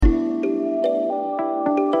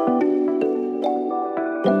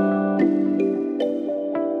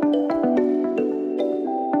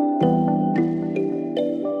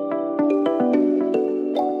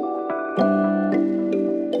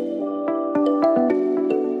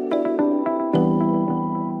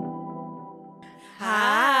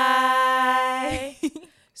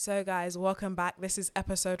So guys, welcome back. This is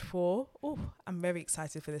episode 4. Oh, I'm very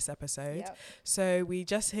excited for this episode. Yep. So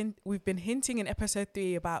we've been hinting in episode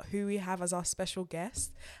 3 about who we have as our special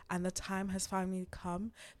guest, and the time has finally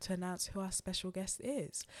come to announce who our special guest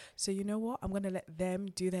is. So you know what? I'm going to let them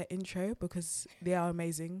do their intro because they are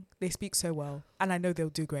amazing. They speak so well, and I know they'll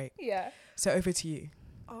do great. Yeah. So over to you.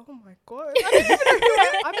 Oh my god. I don't even know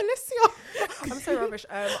who I'm Alicia. I'm so rubbish.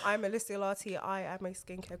 I'm Alicia Lartey. I am a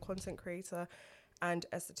skincare content creator and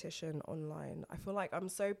esthetician online. I feel like I'm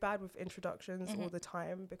so bad with introductions all the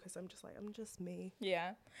time because I'm just me.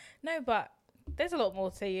 Yeah. No, but there's a lot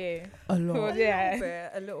more to you. A lot.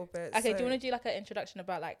 Yeah. A little bit. Okay, So, do you want to do like an introduction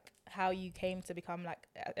about like how you came to become like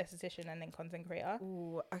an esthetician and then content creator?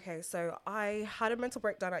 Ooh, okay, so I had a mental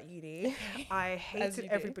breakdown at uni. I hated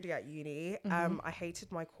everybody at uni. I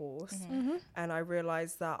hated my course. And I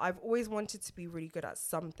realized that I've always wanted to be really good at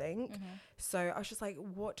something. So I was just like,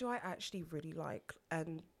 what do I actually really like?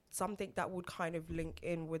 And something that would kind of link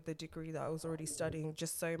in with the degree that I was already studying,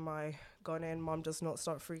 just so my gone-in mum does not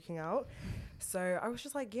start freaking out. So I was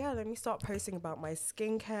just like, yeah, let me start posting about my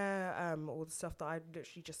skincare, all the stuff that I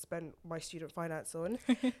literally just spent my student finance on.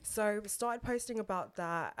 So started posting about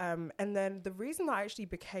that. And then the reason that I actually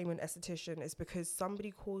became an esthetician is because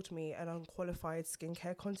somebody called me an unqualified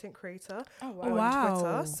skincare content creator on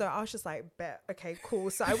Twitter. So I was just like, bet, okay,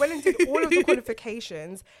 cool. So I went and did all of the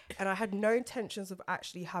qualifications, and I had no intentions of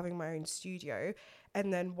actually having my own studio.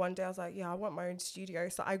 And then one day I was like, yeah, I want my own studio.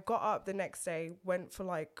 So I got up the next day, went for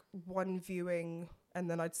like one viewing, and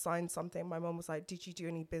then I'd signed something. My mum was like, did you do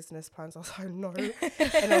any business plans? I was like, no.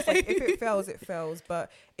 And I was like, if it fails, it fails. But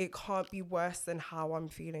it can't be worse than how I'm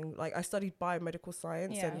feeling. Like, I studied biomedical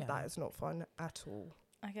science, and that is not fun at all.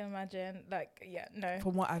 I can imagine, like, yeah, no.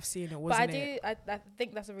 From what I've seen, it But wasn't. I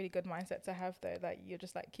think that's a really good mindset to have, though. Like, you're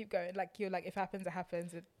just like, keep going. Like, you're like, if it happens, it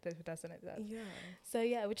happens. If it doesn't, it does. Yeah. So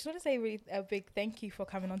yeah, we just want to say really a big thank you for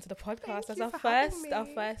coming onto the podcast. Thank As you our for having our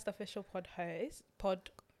me. first official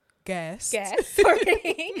guest.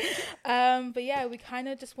 sorry. But yeah, we kind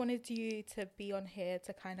of just wanted you to be on here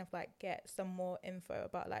to kind of like get some more info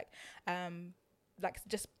about like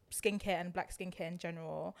just skincare and black skincare in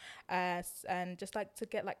general, and just like to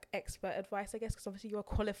get like expert advice, I guess, because obviously you're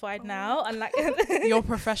qualified now and like You're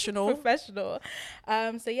professional.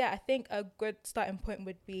 So yeah, I think a good starting point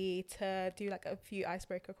would be to do like a few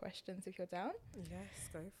icebreaker questions if you're down. Yes,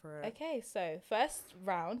 go for it. Okay, so first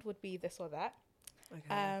round would be this or that.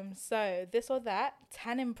 Okay. So this or that,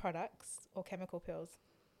 tannin products or chemical pills?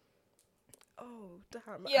 Oh,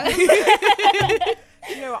 damn. Yeah.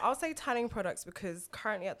 You know what? I'll say tanning products because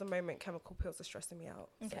currently at the moment, chemical pills are stressing me out.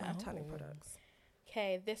 So Okay. tanning products.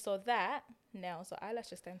 Okay, this or that, nails or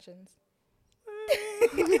eyelash extensions?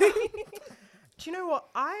 Do you know what?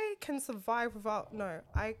 I can survive without...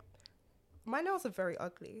 My nails are very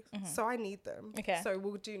ugly, so I need them. Okay. So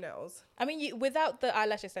we'll do nails. I mean, without the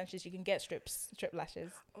eyelash extensions, you can get strip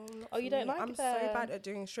lashes. Oh, you don't like I'm so bad at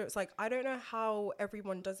doing strips. Like, I don't know how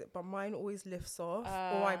everyone does it, but mine always lifts off,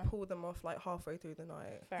 or I pull them off like halfway through the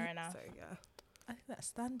night. Fair enough. So yeah. I think that's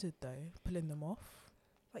standard though, pulling them off.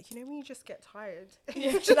 Like, you know when you just get tired? Like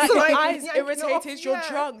your eyes yanking it off, irritated, you're yeah.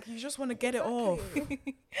 drunk, you just want to get it off.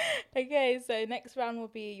 Okay, so next round will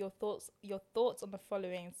be your thoughts on the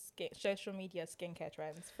following social media skincare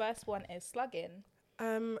trends. First one is slugging.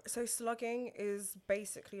 So slugging is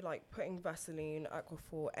basically like putting Vaseline,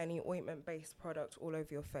 Aquaphor, any ointment-based product all over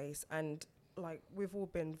your face, and like we've all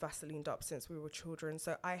been Vaselined up since we were children.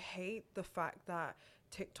 So I hate the fact that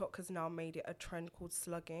TikTok has now made it a trend called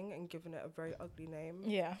slugging and given it a very ugly name.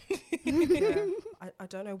 Yeah. Yeah. I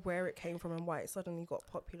don't know where it came from and why it suddenly got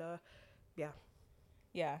popular.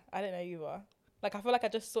 Yeah, I don't know you are. Like, I feel like I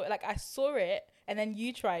just saw it. Like, I saw it and then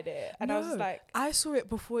you tried it. And I was just like... I saw it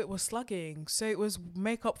before it was slugging. So it was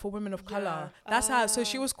makeup for women of Yeah. colour. That's how... So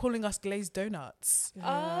she was calling us glazed donuts.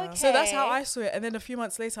 Yeah. Okay. So that's how I saw it. And then a few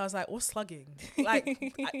months later, I was like, what's slugging? Like,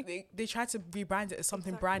 they tried to rebrand it as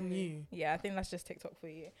something brand new. Yeah, I think that's just TikTok for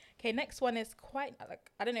you. Okay, next one is quite, like,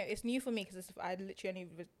 I don't know, it's new for me because I literally only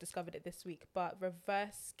discovered it this week, but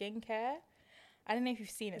reverse skincare. I don't know if you've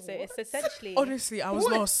seen it. So it's essentially... Honestly, I was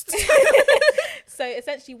lost. So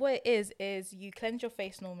essentially what it is you cleanse your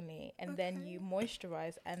face normally and then you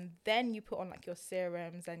moisturize and then you put on like your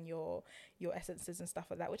serums and your essences and stuff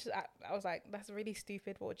like that, which is, I was like, that's really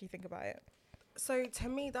stupid. What do you think about it? So to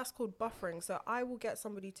me, that's called buffering. So I will get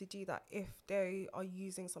somebody to do that if they are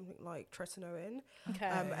using something like tretinoin, Okay.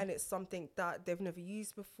 and it's something that they've never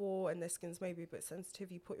used before and their skin's maybe a bit sensitive.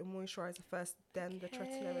 You put your moisturizer first, then the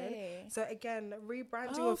tretinoin. So again,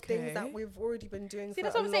 rebranding of things that we've already been doing. See, for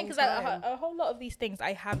that's what I'm saying, because a whole lot of these things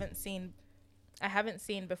I haven't seen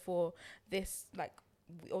before this, like,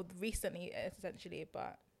 or recently essentially,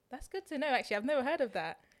 but that's good to know. Actually, I've never heard of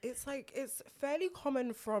that. It's like, it's fairly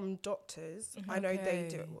common from doctors. I know they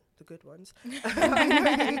do it, the good ones. I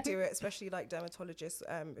know they do it, especially like dermatologists,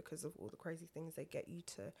 because of all the crazy things they get you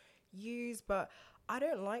to use. But I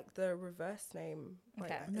don't like the reverse name.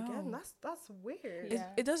 Like, again, that's weird.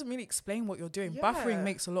 It doesn't really explain what you're doing. Yeah. Buffering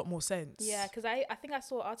makes a lot more sense. Yeah, because I think I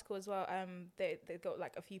saw an article as well. They got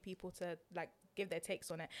like a few people to like give their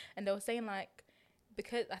takes on it, and they were saying like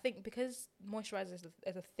because moisturizer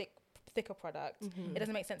is a thicker product, it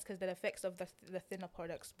doesn't make sense because the effects of the thinner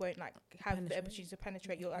products won't like have the opportunity to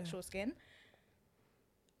penetrate your actual skin.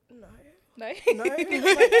 No. No.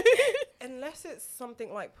 Like, unless it's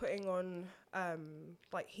something like putting on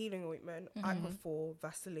like healing ointment, Aquaphor,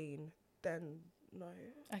 Vaseline, then no.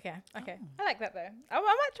 Okay. I like that though. I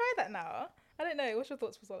might try that now. I don't know. What's your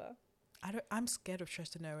thoughts, Priscilla? I'm scared of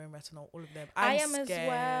tretinoin and retinol, all of them. I am scared. As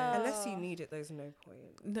well. Unless you need it, there's no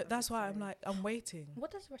point. That's why I'm waiting.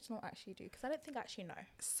 What does retinol actually do? Because I don't think I actually know.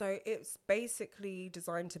 So it's basically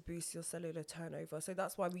designed to boost your cellular turnover. So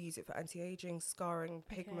that's why we use it for anti-aging, scarring,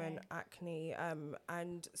 pigment, acne,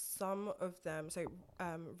 and some of them. So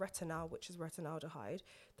retinol, which is retinaldehyde,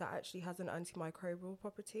 that actually has an antimicrobial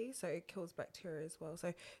property. So it kills bacteria as well.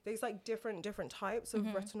 So there's like different types of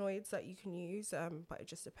retinoids that you can use, but it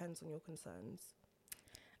just depends on your concerns.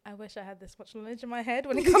 I wish I had this much knowledge in my head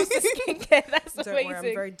when it comes to skincare. That's Don't amazing. worry,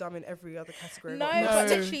 I'm very dumb in every other category. No, but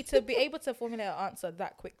literally to be able to formulate an answer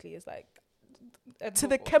that quickly is like to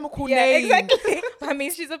the chemical name. Exactly. I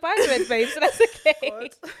mean, she's a biomed babe, so that's okay.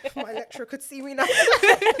 God, my lecturer could see me now.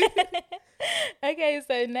 Okay,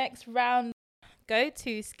 so next round, go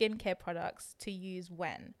to skincare products to use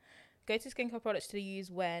when. Go to skincare products to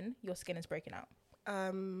use when your skin is breaking out.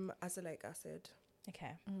 Azelaic acid.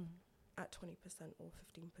 Okay. At 20% or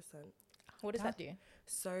 15%. What does that do?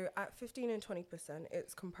 So at 15 and 20%,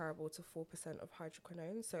 it's comparable to 4% of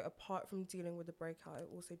hydroquinone. So apart from dealing with the breakout, it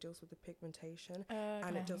also deals with the pigmentation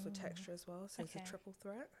and it deals with texture as well. So it's a triple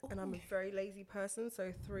threat. Ooh. And I'm a very lazy person,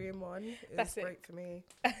 so 3 in 1 is great for me.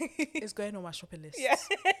 It's going on my shopping list. Yeah.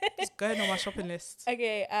 It's going on my shopping list.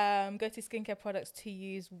 Okay, go to skincare products to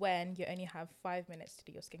use when you only have 5 minutes to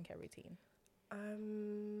do your skincare routine.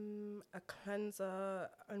 A cleanser,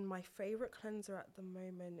 and my favorite cleanser at the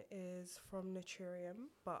moment is from Naturium,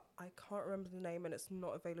 but I can't remember the name and it's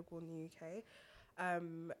not available in the UK.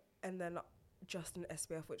 And then just an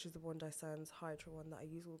SPF, which is the Bondi Sands Hydra one that I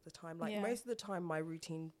use all the time. Like most of the time, my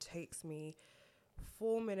routine takes me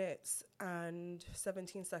 4 minutes and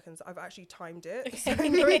 17 seconds. I've actually timed it, so I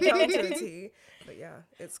know it down to a T. But yeah,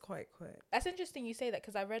 it's quite quick. That's interesting you say that,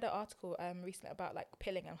 because I read an article recently about like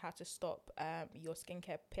pilling and how to stop your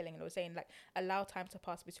skincare pilling, and it was saying like allow time to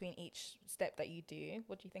pass between each step that you do.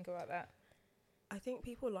 What do you think about that? I think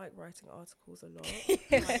people like writing articles a lot.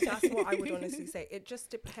 Like, that's what I would honestly say. It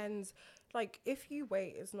just depends. Like if you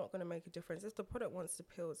wait, it's not going to make a difference. If the product wants to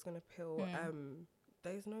peel, it's going to peel.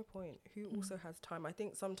 There's no point. Who also has time? I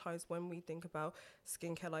think sometimes when we think about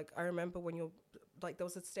skincare, like I remember when you're like, there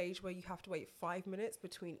was a stage where you have to wait 5 minutes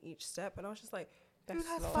between each step, and I was just like, who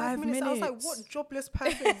has 5 minutes? I was like, what jobless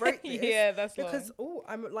person wrote this? Yeah, that's because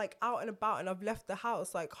I'm like out and about and I've left the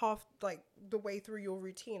house like half like the way through your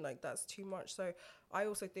routine. Like that's too much. So I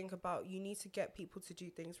also think about, you need to get people to do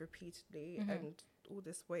things repeatedly, and all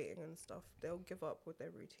this waiting and stuff, they'll give up with their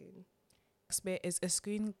routine. Next bit is a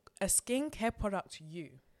skincare product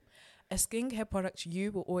you. A skincare product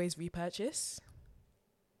you will always repurchase.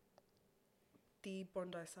 The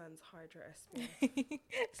Bondi Sands Hydra SPF.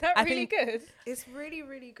 Is that really good? It's really,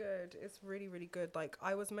 really good. It's really, really good. Like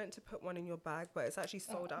I was meant to put one in your bag, but it's actually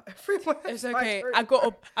sold out everywhere. It's okay. I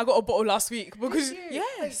got a bottle last week because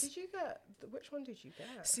yes. Did you get? Which one did you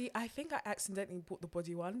get? See, I think I accidentally bought the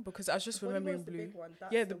body one because I was just remembering blue. The big one.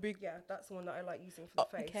 That's the big. Yeah, that's the one that I like using for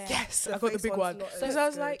the face. Okay. Yes, I got the big one. Because I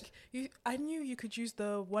was like, I knew you could use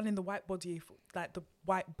the one in the white body, like the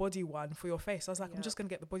white body one for your face. I was like, I'm just gonna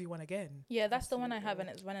get the body one again. Yeah, that's the one I have, and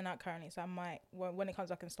it's running out currently. So I might, when it comes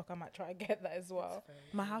back in stock, I might try to get that as well.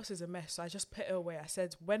 My house is a mess, so I just put it away. I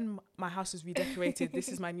said, when my house is redecorated, this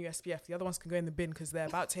is my new SPF. The other ones can go in the bin because they're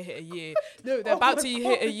about to hit a year. No, they're about to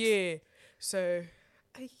hit a year. So.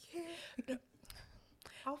 A year.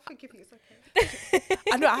 I'll forgive you. It's okay.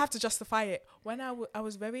 I know I have to justify it. When I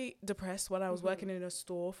was very depressed when I was working in a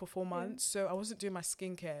store for 4 months, so I wasn't doing my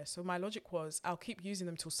skincare. So my logic was, I'll keep using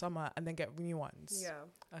them till summer and then get new ones.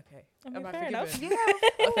 Yeah. Okay. Am I forgiven?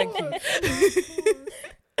 Yeah. Thank you.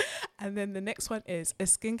 And then the next one is a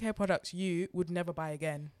skincare product you would never buy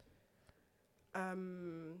again.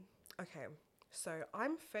 Okay. So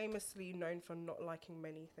I'm famously known for not liking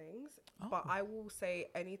many things, Oh. but I will say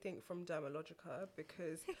anything from Dermalogica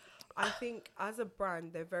because I think as a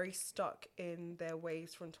brand, they're very stuck in their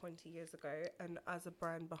ways from 20 years ago. And as a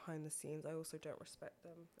brand behind the scenes, I also don't respect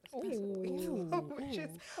them. Which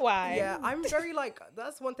is, why? yeah, I'm very like,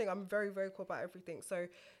 that's one thing I'm very vocal about everything. So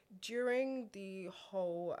during the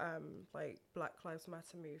whole like Black Lives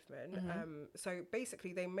Matter movement, so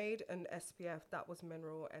basically they made an SPF that was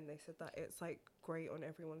mineral and they said that it's like great on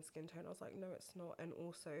everyone's skin tone. I was like, no, it's not. And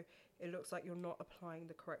also it looks like you're not applying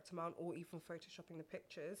the correct amount or even photoshopping the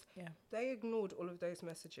pictures. Yeah. They ignored all of those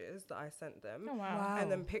messages that I sent them. Oh, wow.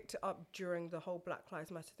 And then picked it up during the whole Black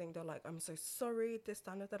Lives Matter thing. They're like, I'm so sorry, this,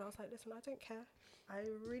 that, and that. I was like, listen, I don't care. I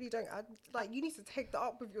really don't. Like, you need to take that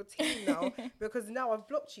up with your team now because now I've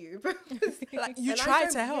blocked you. Like, you try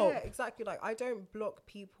to help. Yeah, exactly. Like, I don't block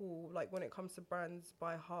people, like, when it comes to brands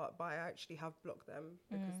by heart, but I actually have blocked them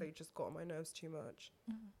because they just got on my nerves too much.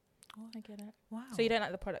 Oh, I get it. Wow. So you don't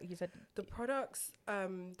like the product, you said? The products,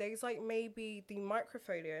 there's like maybe the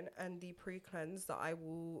microfoliant and the pre-cleanse that I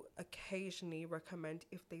will occasionally recommend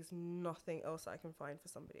if there's nothing else I can find for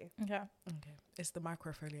somebody. Okay. It's the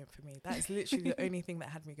microfoliant for me. That is literally the only thing that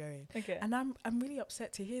had me going. Okay. And I'm really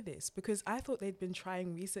upset to hear this because I thought they'd been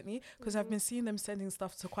trying recently because I've been seeing them sending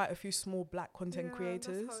stuff to quite a few small Black content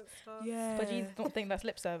creators. That's how it starts. Yeah. But you don't think that's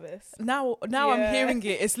lip service? Now I'm hearing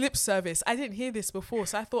it. It's lip service. I didn't hear this before,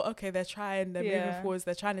 so I thought, okay, they're trying, they're moving forwards,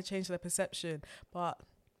 they're trying to change their perception, but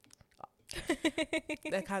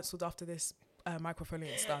they're cancelled after this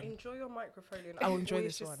microfoliant's done. Enjoy your microfoliant. I will enjoy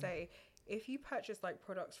this just one. Say, if you purchase like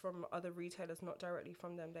products from other retailers, not directly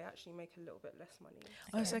from them, they actually make a little bit less money.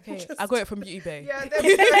 Oh, it's okay. I got it from Beauty Bay. Yeah, there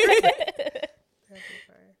we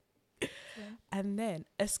go. And then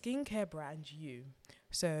a skincare brand you.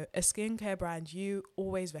 So a skincare brand you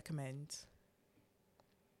always recommend.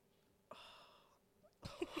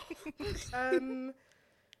 I'm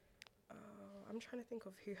trying to think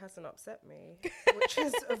of who hasn't upset me, which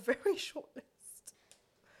is a very short list.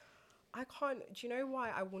 I can't. Do you know why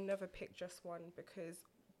I will never pick just one? Because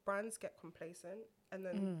brands get complacent, and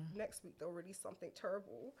then next week they'll release something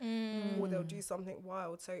terrible, or they'll do something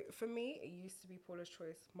wild. So for me, it used to be Paula's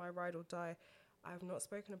Choice, my ride or die. I have not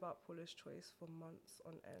spoken about Paula's Choice for months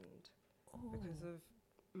on end because of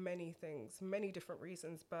many things, many different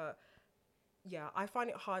reasons, but. Yeah, I find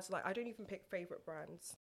it hard to, like, I don't even pick favorite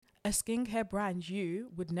brands. A skincare brand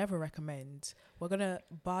you would never recommend. We're going to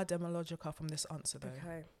bar Dermalogica from this answer, though.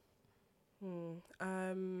 Okay.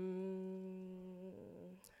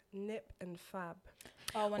 Nip and Fab.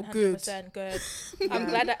 Oh, 100% good. I'm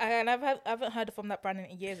glad that I haven't heard from that brand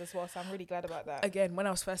in years as well, so I'm really glad about that. Again, when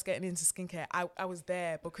I was first getting into skincare, I was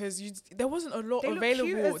there because there wasn't a lot They look available.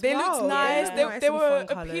 cute as They well. looked nice. Yeah. They Nice were and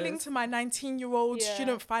fun appealing colours. to my 19-year-old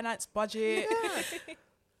student finance budget. Yeah.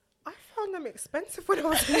 I found them expensive when I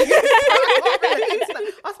was I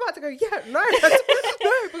was about to go, no,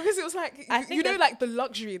 because it was like, like the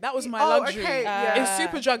luxury. That was my luxury. Okay, In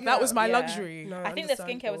Superdrug, that was my luxury. No, I think the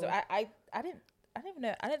skincare was. I don't even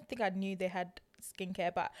know. I don't think I knew they had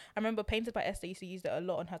skincare, but I remember Painted by Esther used to use it a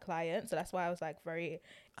lot on her clients, so that's why I was like very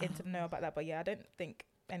into the know about that. But yeah, I don't think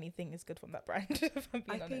anything is good from that brand. If I'm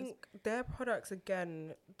being honest. think their products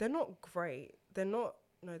again, they're not great. They're not.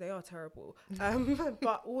 No, they are terrible.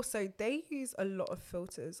 But also they use a lot of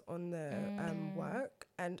filters on their work,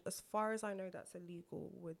 and as far as I know, that's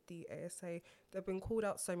illegal with the ASA. They've been called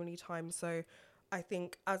out so many times, so. I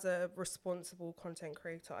think as a responsible content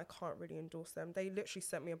creator, I can't really endorse them. They literally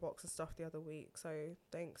sent me a box of stuff the other week, so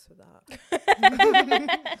thanks for that.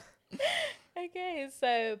 Okay,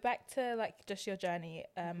 so back to like just your journey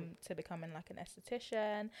to becoming like an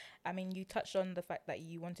esthetician. I mean, you touched on the fact that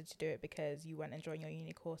you wanted to do it because you weren't enjoying your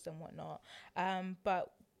uni course and whatnot.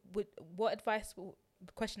 But what advice?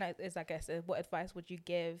 The question is, I guess, what advice would you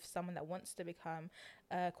give someone that wants to become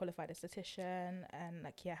a qualified esthetician? And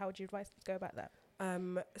like, how would you advise them to go about that?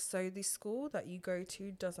 So the school that you go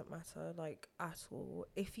to doesn't matter, like, at all.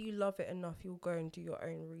 If you love it enough, you'll go and do your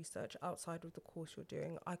own research outside of the course you're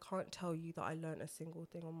doing. I can't tell you that I learned a single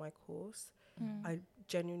thing on my course. I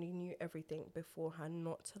genuinely knew everything beforehand,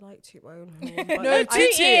 not to like toot my own horn. But No, like,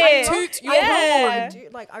 toot your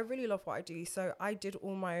horn. I really love what I do. So I did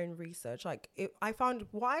all my own research. Like,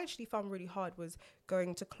 what I actually found really hard was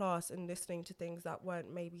going to class and listening to things that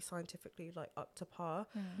weren't maybe scientifically like up to par.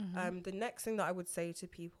 The next thing that I would say to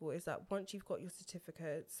people is that once you've got your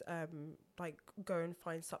certificates, like, go and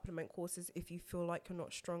find supplement courses if you feel like you're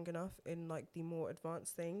not strong enough in like the more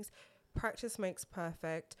advanced things. Practice makes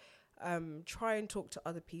perfect. try and talk to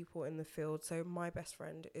other people in the field. So my best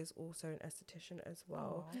friend is also an esthetician as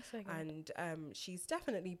well. That's so good. And she's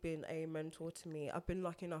definitely been a mentor to me. I've been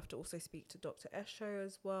lucky enough to also speak to Dr. Esho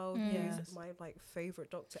as well, who's my like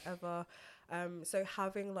favorite doctor ever. So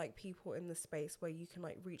having like people in the space where you can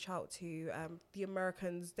like reach out to, the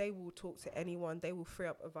Americans, they will talk to anyone, they will free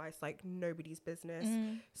up advice like nobody's business.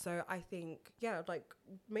 So I think, like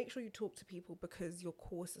make sure you talk to people because your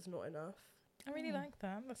course is not enough. I really like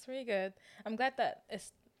that. That's really good. I'm glad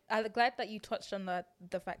that you touched on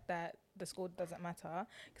the fact that the school doesn't matter,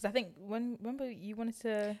 because I think remember you wanted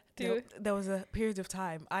to do there was a period of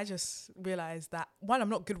time I just realized that I'm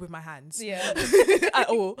not good with my hands at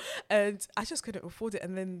all, and I just couldn't afford it,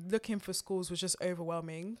 and then looking for schools was just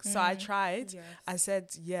overwhelming. So I tried. I said,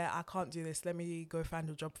 I can't do this, let me go find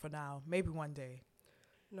a job for now, maybe one day.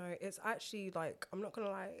 No, it's actually like, I'm not gonna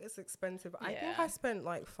lie, it's expensive. I think I spent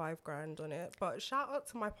like $5,000 on it, but shout out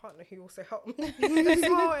to my partner who also helped me as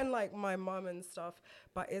well, and like my mum and stuff.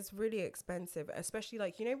 But it's really expensive, especially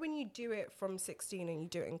like, you know, when you do it from 16 and you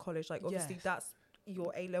do it in college, like obviously that's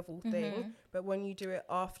your A-level thing, but when you do it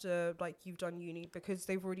after like you've done uni, because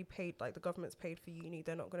they've already paid, like the government's paid for uni,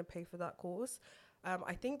 they're not going to pay for that course.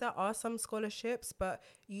 I think there are some scholarships, but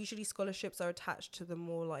usually scholarships are attached to the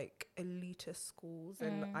more like elitist schools,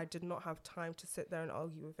 and I did not have time to sit there and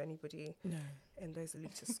argue with anybody in those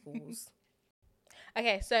elitist schools.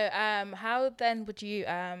 Okay, so how then would you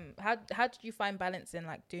how did you find balance in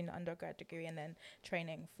like doing the undergrad degree and then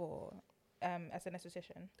training for as an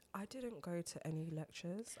esthetician? I didn't go to any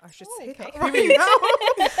lectures. I should say that right now.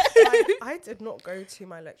 I did not go to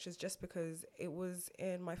my lectures just because it was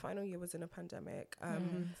in my final year was in a pandemic.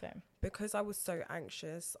 Because I was so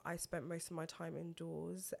anxious, I spent most of my time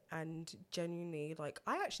indoors, and genuinely, like,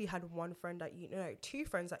 I actually had two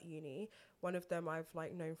friends at uni. One of them I've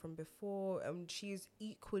like known from before, and she's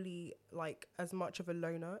equally like as much of a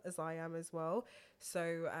loner as I am as well.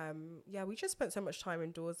 So we just spent so much time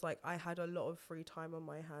indoors. Like I had a lot of free time on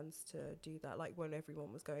my hands to do that. Like when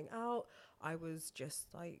everyone was going out, I was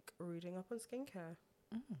just like reading up on skincare.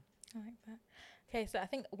 I like that. Okay, so I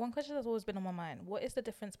think one question that's always been on my mind: what is the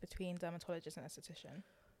difference between dermatologist and esthetician?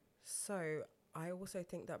 So I also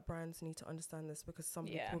think that brands need to understand this, because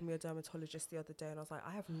somebody called me a dermatologist the other day, and I was like,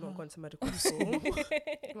 I have not gone to medical school.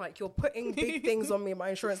 Like, you're putting big things on me.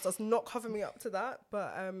 My insurance does not cover me up to that.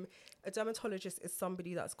 But a dermatologist is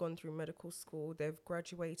somebody that's gone through medical school. They've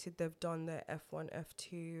graduated. They've done their F1,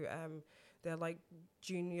 F2. They're like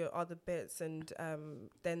junior other bits, and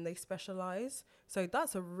then they specialize. So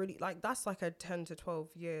that's that's like a 10 to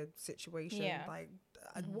 12 year situation.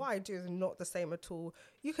 What I do is not the same at all.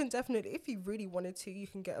 You can definitely, if you really wanted to, you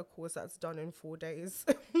can get a course that's done in 4 days.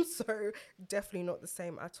 So definitely not the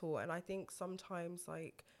same at all. And I think sometimes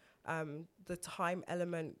like the time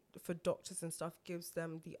element for doctors and stuff gives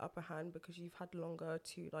them the upper hand, because you've had longer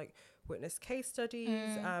to like witness case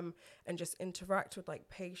studies and just interact with like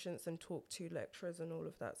patients and talk to lecturers and all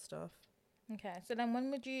of that stuff. Okay, so then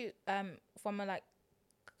when would you from a like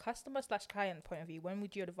customer/client point of view, when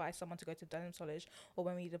would you advise someone to go to dermatologist, or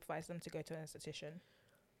when would you advise them to go to an esthetician?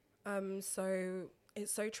 So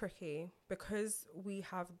it's so tricky, because we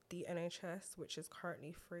have the NHS, which is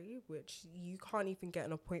currently free, which you can't even get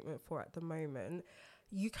an appointment for at the moment.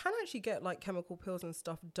 You can actually get like chemical peels and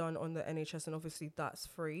stuff done on the NHS, and obviously that's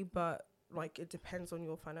free, but like it depends on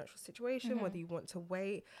your financial situation, whether you want to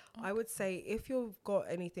wait. I would say if you've got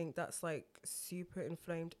anything that's like super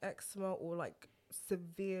inflamed eczema or like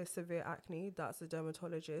severe acne, that's a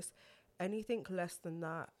dermatologist. Anything less than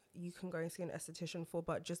that, you can go and see an esthetician for,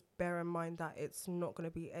 but just bear in mind that it's not going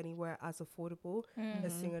to be anywhere as affordable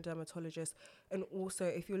as seeing a dermatologist. And also,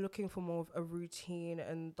 if you're looking for more of a routine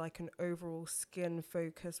and like an overall skin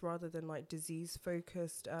focus rather than like disease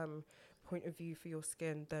focused point of view for your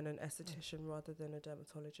skin, then an esthetician rather than a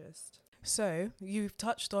dermatologist. So you've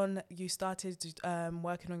touched on, you started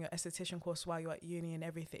working on your esthetician course while you were at uni and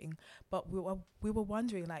everything, but we were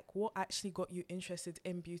wondering like what actually got you interested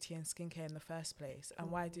in beauty and skincare in the first place,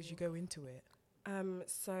 and why did you go into it?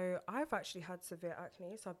 So I've actually had severe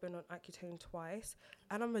acne, so I've been on Accutane twice,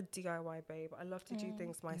 and I'm a DIY babe. I love to do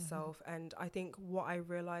things myself, and I think what I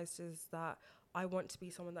realized is that I want to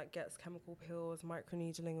be someone that gets chemical peels,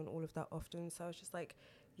 microneedling and all of that often. So I was just like,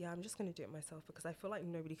 I'm just going to do it myself, because I feel like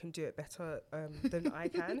nobody can do it better than I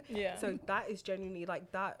can. So that is genuinely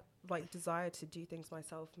like that, like desire to do things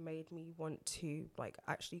myself made me want to like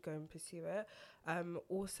actually go and pursue it.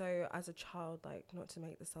 Also, as a child, like, not to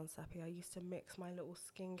make this sound sappy, I used to mix my little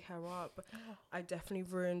skincare up. I definitely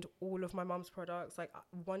ruined all of my mum's products. Like,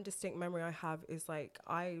 one distinct memory I have is, like,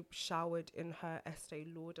 I showered in her Estee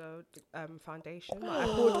Lauder foundation. Like, I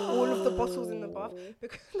poured all of the bottles in the bath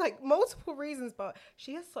because, like, multiple reasons, but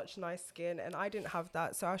she has such nice skin and I didn't have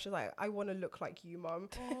that. So I was just like, I want to look like you, mum.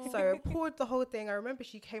 So I poured the whole thing. I remember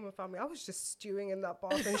she came and found me. I was just stewing in that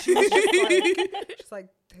bath and she was just like,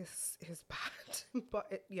 this is bad.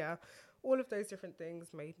 But all of those different things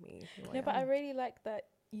made me but I really like that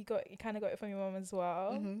you kind of got it from your mum as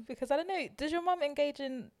well, because I don't know, does your mum engage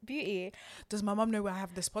in beauty? Does my mum know where I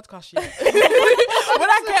have this podcast yet? When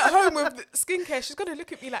I get home with skincare, she's gonna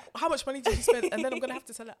look at me like, how much money did you spend? And then I'm gonna have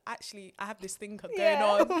to tell her, actually, I have this thing going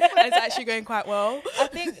on and it's actually going quite well. I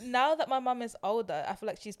think now that my mum is older, I feel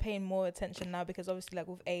like she's paying more attention now, because obviously, like,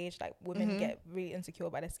 with age, like, women get really insecure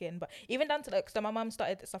by their skin. But even down to, like, so my mum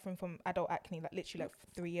started suffering from adult acne, like, literally like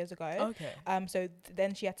 3 years ago. Okay. So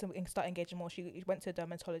then she had to start engaging more. She went to a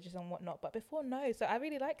dermatologist and whatnot, but before, no. So I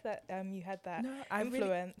really like that you had that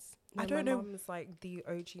influence. I don't know. My mum's like the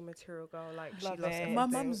OG material girl. Like, she loves everything. My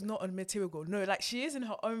mum's not a material girl. No, like, she is in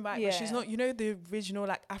her own right, but she's not, you know, the original,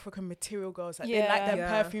 like, African material girls. Like, they like their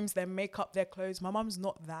perfumes, their makeup, their clothes. My mum's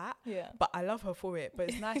not that. But I love her for it. But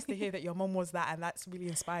it's nice to hear that your mum was that and that's really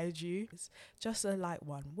inspired you. It's just a light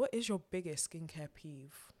one. What is your biggest skincare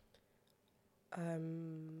peeve?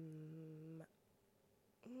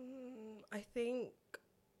 I think,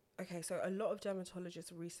 okay, so a lot of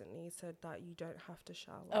dermatologists recently said that you don't have to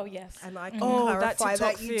shower. Oh, yes. And I can clarify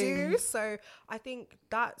that you thing. do. So I think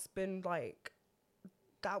that's been like,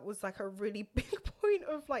 that was like a really big point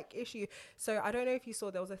of like issue. So I don't know if you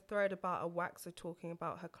saw, there was a thread about a waxer talking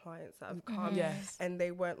about her clients that have come and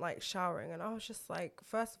they weren't like showering. And I was just like,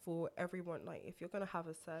 first of all, everyone, like, if you're going to have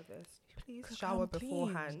a service, please shower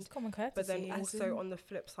beforehand. Common courtesy. But then also on the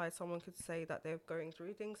flip side, someone could say that they're going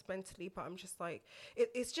through things mentally, but I'm just like,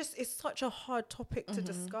 it's such a hard topic to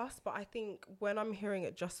discuss. But I think when I'm hearing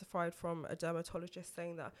it justified from a dermatologist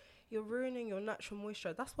saying that you're ruining your natural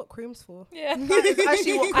moisture, that's what cream's for. Yeah. That is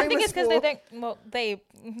actually what cream I think it's because white people, they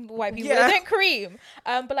don't cream.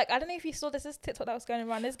 But like, I don't know if you saw this TikTok that was going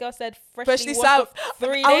around. This girl said freshly showered for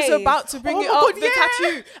 3 days. I was about to bring it up, the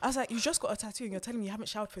tattoo. I was like, you just got a tattoo and you're telling me you haven't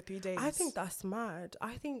showered for 3 days. I think that's mad.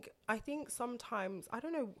 I think sometimes, I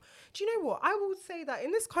don't know. Do you know what? I will say that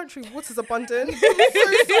in this country, water's abundant. I'm so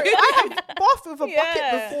sorry. I have bathed with a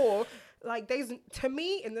bucket before. Like, to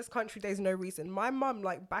me, in this country, there's no reason. My mum,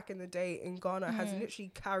 like, back in the day in Ghana, has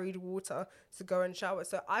literally carried water to go and shower.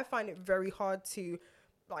 So I find it very hard to,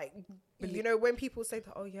 like, you know, when people say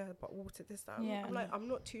that, oh yeah, but water this, that. I'm like, I'm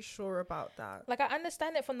not too sure about that. Like, I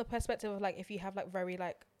understand it from the perspective of, like, if you have, like, very,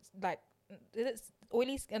 like it's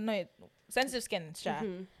oily skin, no, sensitive skin,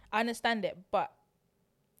 I understand it, but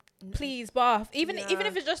please bath, even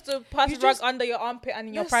if it's just to pass a rug under your armpit and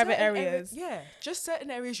in your private areas. Just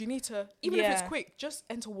certain areas you need to, even if it's quick, just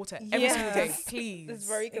enter water every single day, please. It's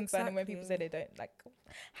very concerning when people say they don't, like,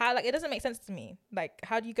 how, like, it doesn't make sense to me. Like,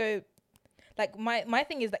 how do you go, like, my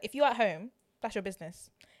thing is that if you're at home, that's your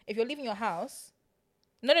business. If you're leaving your house,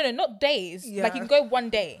 no, not days, like, you can go 1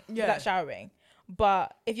 day without showering,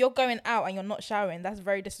 but if you're going out and you're not showering, that's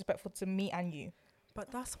very disrespectful to me and you. But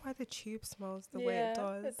that's why the tube smells the way it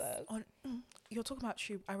does. You're talking about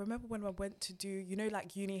tube. I remember when I went to do, you know,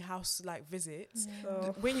 like uni house like visits.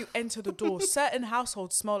 When you enter the door, certain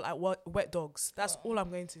households smell like wet dogs. That's all I'm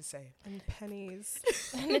going to say. And pennies.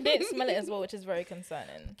 And they didn't smell it as well, which is very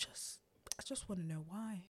concerning. I just want to know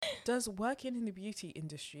why. Does working in the beauty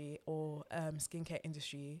industry or skincare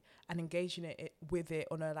industry and engaging with it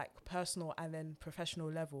on a like personal and then professional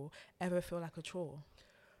level ever feel like a chore?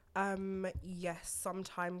 Yes,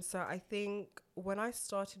 sometimes. So I think when I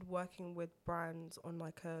started working with brands on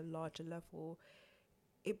like a larger level,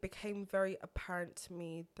 it became very apparent to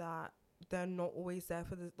me that they're not always there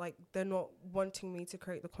for they're not wanting me to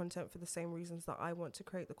create the content for the same reasons that I want to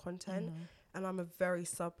create the content. And I'm a very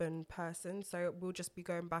stubborn person, so we'll just be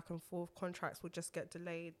going back and forth. Contracts will just get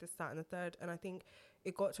delayed, this, that, and the third. And I think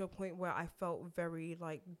it got to a point where I felt very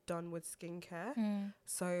like done with skincare.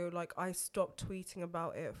 So like I stopped tweeting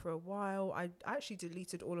about it for a while. I actually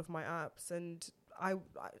deleted all of my apps, and I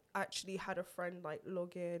actually had a friend like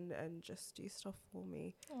log in and just do stuff for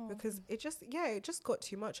me because it just got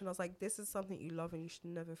too much. And I was like, this is something you love and you should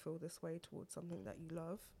never feel this way towards something that you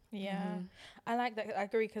love. I like that. I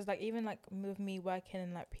agree, because like even like with me working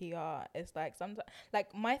in like PR, it's like sometimes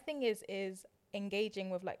like my thing is engaging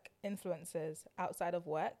with like influencers outside of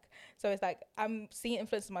work. So it's like I'm seeing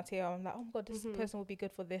influencers material, I'm like, oh my god, this person would be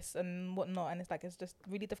good for this and whatnot, and it's like it's just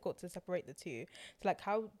really difficult to separate the two. So like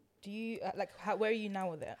how do you where are you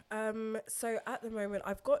now with it? So at the moment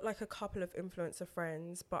I've got like a couple of influencer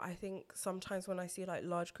friends, but I think sometimes when I see like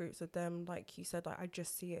large groups of them, like you said, like I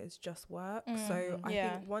just see it as just work. So I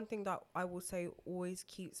think one thing that I will say always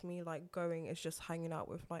keeps me like going is just hanging out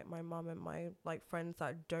with like my mum and my like friends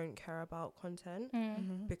that don't care about content,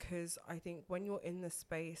 because I think when you're in this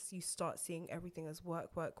space you start seeing everything as work,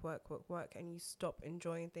 and you stop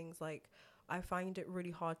enjoying things. Like I find it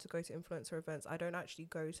really hard to go to influencer events. I don't actually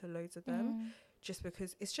go to loads of them just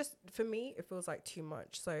because it's just, for me, it feels like too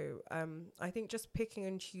much. So I think just picking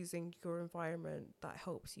and choosing your environment that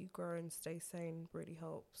helps you grow and stay sane really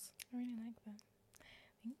helps. I really like that.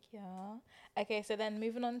 Thank you. Okay, so then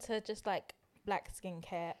moving on to just like black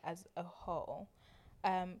skincare as a whole.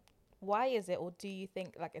 Why is it, or do you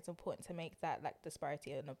think like it's important to make that like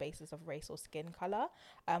disparity on the basis of race or skin color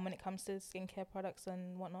when it comes to skincare products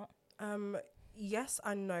and whatnot? Yes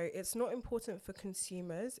and no. It's not important for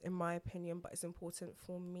consumers, in my opinion, but it's important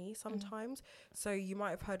for me sometimes. So you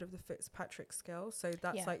might have heard of the Fitzpatrick scale. So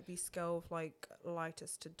that's like the scale of like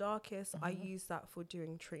lightest to darkest. I use that for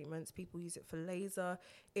doing treatments. People use it for laser.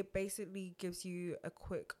 It basically gives you a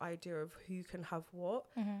quick idea of who can have what,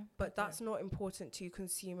 but that's not important to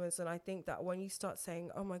consumers. And I think that when you start saying,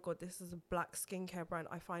 oh my God, this is a black skincare brand,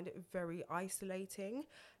 I find it very isolating.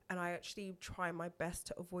 And I actually try my best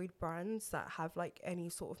to avoid brands that have like any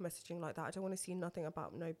sort of messaging like that. I don't want to see nothing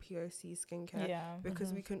about no POC skincare,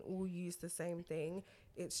 because we can all use the same thing.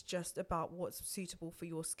 It's just about what's suitable for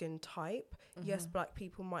your skin type. Yes, black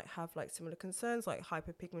people might have like similar concerns like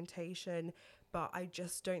hyperpigmentation, but I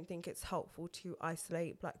just don't think it's helpful to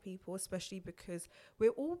isolate black people, especially because we're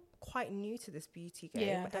all quite new to this beauty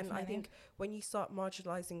game. And I think when you start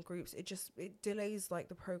marginalizing groups, it delays like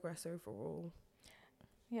the progress overall.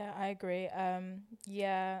 Yeah, I agree. I'm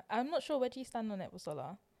not sure, where do you stand on it,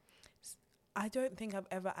 Busola? I don't think I've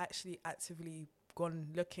ever actually actively gone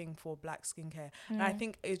looking for black skincare. And I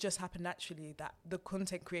think it just happened naturally that the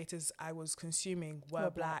content creators I was consuming were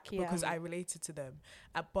black because I related to them.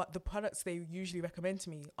 But the products they usually recommend to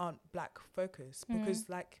me aren't black focused because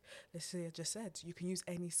like Alicia just said, you can use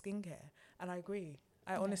any skincare. And I agree.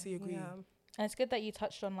 I honestly agree. Yeah. And it's good that you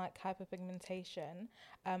touched on like hyperpigmentation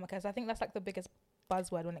because I think that's like the biggest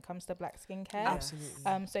buzzword when it comes to black skincare.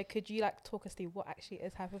 Absolutely. So could you like talk us through what actually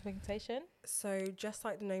is hyperpigmentation? So just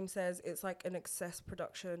like the name says, it's like an excess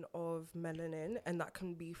production of melanin, and that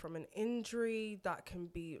can be from an injury, that can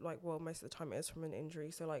be like, well, most of the time it is from an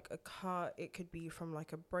injury, so like a cut, it could be from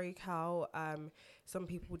like a breakout. Some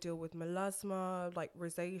people deal with melasma, like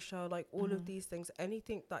rosacea, like all of these things,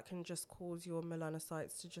 anything that can just cause your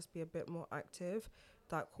melanocytes to just be a bit more active,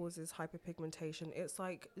 that causes hyperpigmentation. It's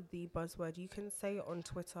like the buzzword. You can say it on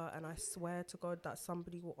Twitter and I swear to God that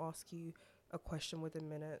somebody will ask you a question within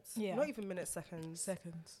minutes. Not even minutes, seconds.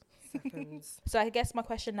 So I guess my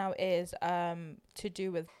question now is to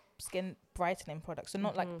do with skin brightening products, so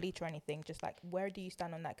not like bleach or anything, just like where do you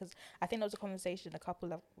stand on that? Because I think there was a conversation a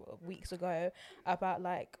couple of weeks ago about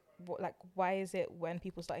like why is it when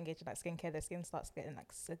people start engaging like skincare, their skin starts getting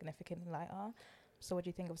like significantly lighter. So what do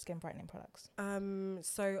you think of skin brightening products?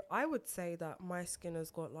 So I would say that my skin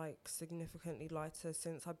has got like significantly lighter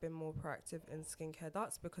since I've been more proactive in skincare.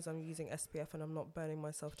 That's because I'm using SPF and I'm not burning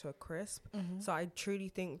myself to a crisp. So I truly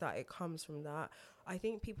think that it comes from that. I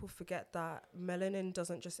think people forget that melanin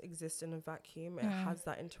doesn't just exist in a vacuum. It has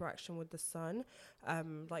that interaction with the sun.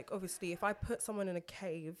 Like obviously if I put someone in a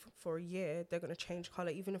cave for a year, they're going to change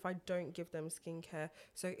color even if I don't give them skincare.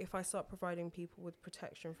 So if I start providing people with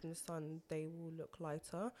protection from the sun, they will look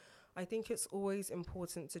lighter. I think it's always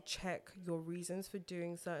important to check your reasons for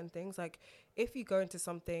doing certain things. Like if you go into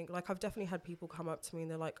something, like I've definitely had people come up to me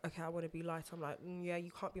and they're like, okay, I want to be light. I'm like, yeah,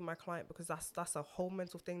 you can't be my client because that's a whole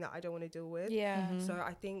mental thing that I don't want to deal with. So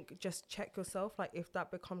I think just check yourself. Like if that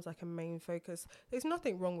becomes like a main focus, there's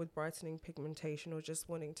nothing wrong with brightening pigmentation or just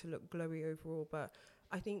wanting to look glowy overall. But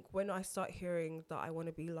I think when I start hearing that I want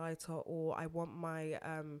to be lighter or I want my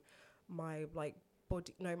my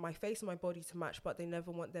face and my body to match, but they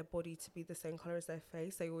never want their body to be the same color as their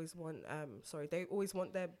face. They always want they always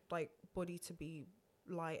want their like body to be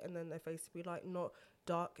light and then their face to be like not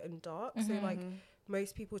dark and dark. So like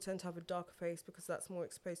most people tend to have a darker face because that's more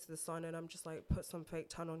exposed to the sun, and I'm just like, put some fake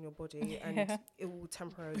tan on your body and it will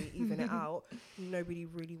temporarily even it out. Nobody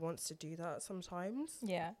really wants to do that sometimes.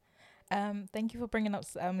 Thank you for bringing up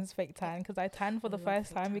his fake tan, because I tanned for the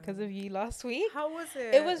first time because of you last week. How was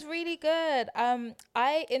it? It was really good.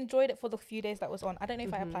 I enjoyed it for the few days that was on. I don't know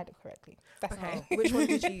if I applied it correctly. That's okay. Which one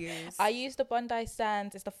did you use? I used the Bondi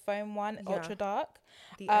Sands. It's the foam one, ultra dark.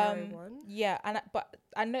 The aero one. Yeah, but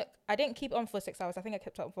I know I didn't keep it on for 6 hours. I think I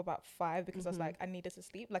kept it on for about 5 because I was like, I needed to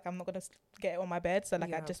sleep. Like, I'm not gonna get it on my bed, so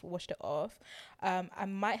like I just washed it off. I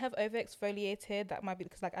might have over exfoliated. That might be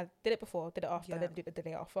because like I did it before, did it after, I didn't do it the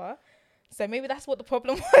day after. So maybe that's what the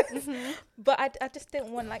problem was. But I just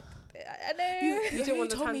didn't want like I know you didn't want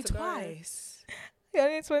the told time me to twice. Yeah, I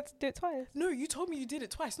didn't want to do it twice. No, you told me you did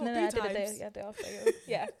it twice, not No, three I did times. it day after.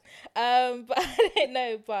 Yeah. But I didn't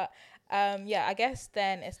know. But yeah, I guess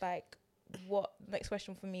then it's like, what next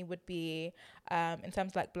question for me would be, in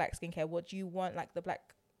terms of like black skincare, what do you want like the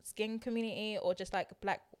black skin community or just like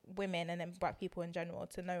black women and then black people in general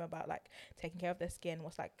to know about like taking care of their skin?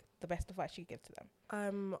 What's like the best advice you give to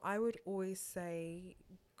them? I would always say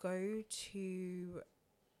go to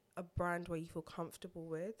a brand where you feel comfortable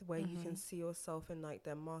with, where you can see yourself in like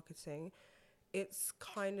their marketing. It's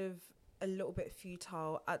kind of a little bit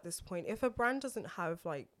futile at this point. If a brand doesn't have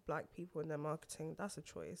like black people in their marketing, that's a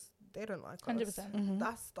choice. They don't like 100%. us.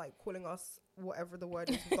 That's like calling us whatever the word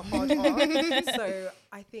is with the hard R. So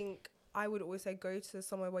I think I would always say go to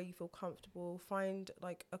somewhere where you feel comfortable, find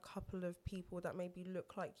like a couple of people that maybe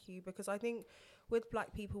look like you, because I think with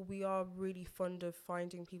black people we are really fond of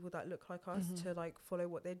finding people that look like us to like follow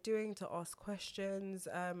what they're doing, to ask questions,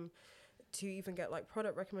 to even get like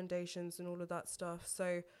product recommendations and all of that stuff.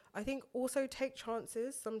 So I think also take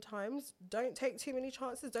chances sometimes. Don't take too many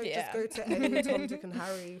chances. Don't just go to any Tom, Dick and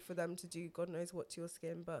Harry for them to do God knows what to your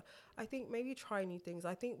skin. But I think maybe try new things.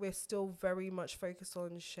 I think we're still very much focused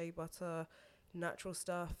on shea butter, natural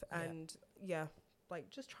stuff, and like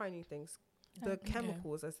just try new things. The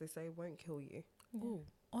chemicals, as they say, won't kill you. Ooh,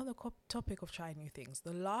 on the topic of trying new things,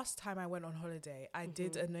 the last time I went on holiday, I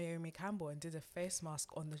did a Naomi Campbell and did a face mask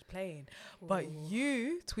on the plane. But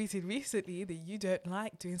you tweeted recently that you don't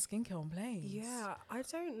like doing skincare on planes. Yeah, I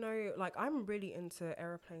don't know. Like, I'm really into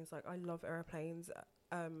airplanes. Like, I love airplanes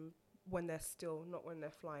when they're still, not when they're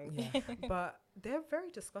flying. Yeah. But they're very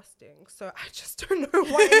disgusting. So I just don't know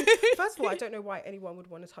why. First of all, I don't know why anyone would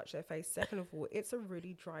want to touch their face. Second of all, it's a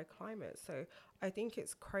really dry climate. So I think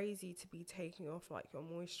it's crazy to be taking off like your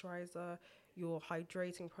moisturizer, your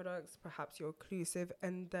hydrating products, perhaps your occlusive,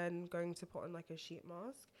 and then going to put on like a sheet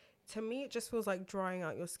mask. To me, it just feels like drying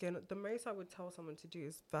out your skin. The most I would tell someone to do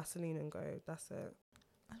is Vaseline and go. That's it.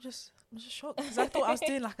 I'm just shocked because I thought I was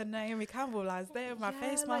doing like a Naomi Campbell. I was there with my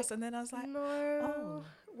face mask, and then I was like, no. oh.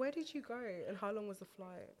 Where did you go and how long was the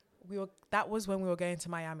flight? That was when we were going to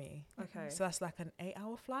Miami. Okay. So that's like an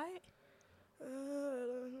 8-hour flight.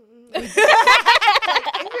 If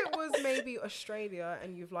it was maybe Australia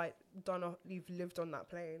and you've lived on that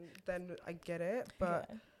plane, then I get it. But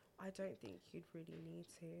I don't think you'd really need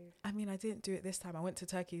to. I mean, I didn't do it this time. I went to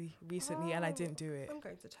Turkey recently and I didn't do it. I'm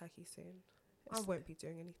going to Turkey soon. I won't be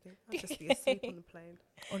doing anything. I'll just be asleep on the plane.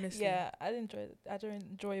 Honestly. Yeah, I do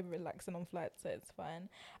enjoy relaxing on flights, so it's fine.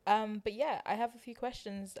 But yeah, I have a few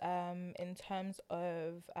questions in terms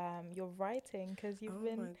of your writing, because you've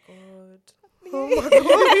been... Oh my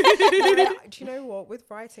god. Do you know what? With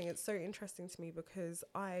writing, it's so interesting to me because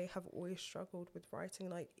I have always struggled with writing.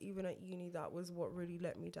 Like, even at uni, that was what really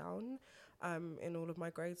let me down in all of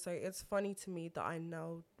my grades. So it's funny to me that I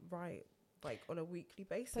now write like on a weekly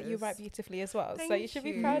basis. But you write beautifully as well, Thank so you should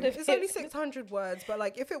be proud of it. It's only 600 words, but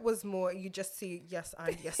like if it was more, you just see yes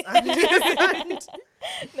and yes and yes and.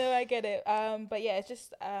 No, I get it. But yeah, it's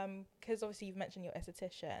just because obviously you've mentioned you're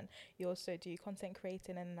esthetician. You also do content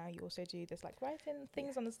creating, and now you also do this like writing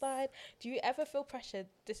things on the side. Do you ever feel pressured?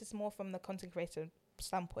 This is more from the content creator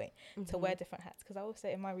standpoint to wear different hats, because I also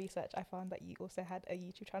in my research I found that you also had a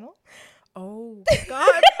YouTube channel. Oh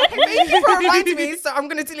god. Okay, thank you for reminding me, so I'm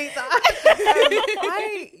gonna delete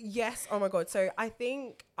that. Yes, oh my god. So I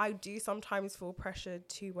think I do sometimes feel pressured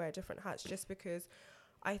to wear different hats, just because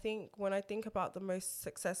I think when I think about the most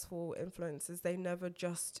successful influencers, they never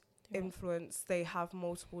just influence, they have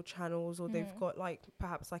multiple channels, or they've got like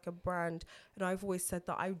perhaps like a brand. And I've always said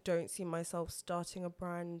that I don't see myself starting a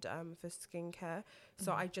brand for skincare,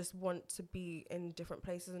 so I just want to be in different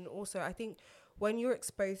places. And also I think when you're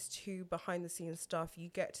exposed to behind the scenes stuff, you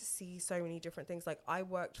get to see so many different things. Like, I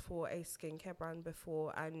worked for a skincare brand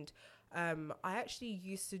before, and I actually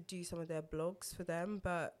used to do some of their blogs for them,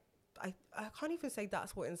 but I can't even say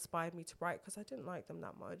that's what inspired me to write, because I didn't like them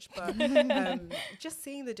that much. But just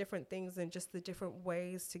seeing the different things and just the different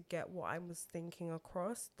ways to get what I was thinking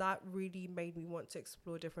across, that really made me want to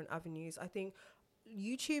explore different avenues. I think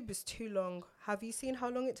YouTube is too long. Have you seen how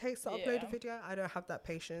long it takes to upload a video? I don't have that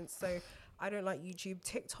patience, so I don't like YouTube.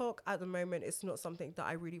 TikTok at the moment is not something that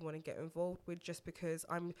I really want to get involved with, just because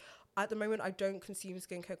at the moment, I don't consume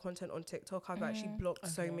skincare content on TikTok. I've actually blocked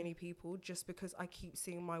so many people just because I keep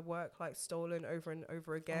seeing my work like stolen over and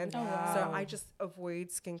over again. Oh, wow. So I just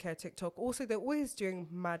avoid skincare TikTok. Also, they're always doing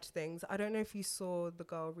mad things. I don't know if you saw the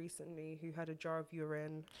girl recently who had a jar of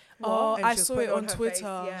urine. Oh, And I she was saw putting it on her Twitter.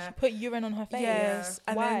 face, yeah. Put urine on her face. Yes.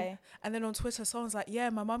 Yeah. Why? And then on Twitter, someone's like, yeah,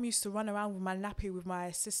 my mum used to run around with my nappy with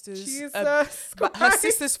my sister's, Jesus but her Christ.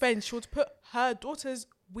 sister's friend. She would put her daughter's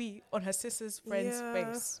wee on her sister's friend's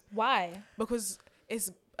face Why? because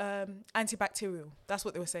it's antibacterial. That's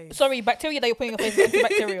what they were saying. Sorry, bacteria that you're putting on your face is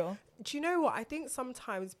antibacterial. Do you know what? I think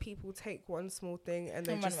sometimes people take one small thing and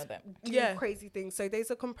they And run just with it. do crazy things. So there's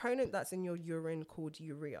a component that's in your urine called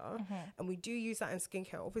urea, and we do use that in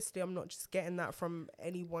skincare. Obviously, I'm not just getting that from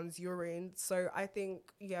anyone's urine. So I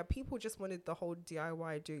think, people just wanted the whole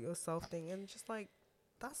DIY do-it-yourself thing, and just like,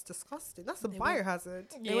 that's disgusting. That's a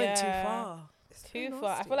biohazard. They went too far. It's Too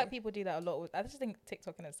far. I feel like people do that a lot. I just think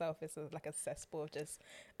TikTok in itself is like a cesspool of just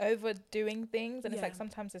overdoing things, and it's like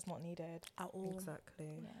sometimes it's not needed at all.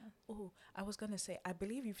 Exactly. Yeah. Oh, I was gonna say, I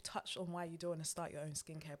believe you've touched on why you don't want to start your own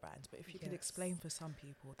skincare brand, but if you could explain for some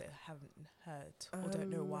people that haven't heard or don't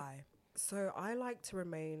know why. So I like to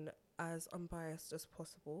remain as unbiased as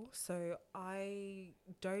possible. So I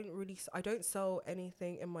don't sell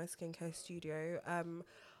anything in my skincare studio.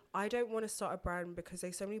 I don't want to start a brand because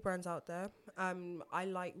there's so many brands out there. I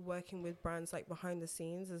like working with brands like behind the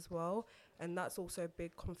scenes as well. And that's also a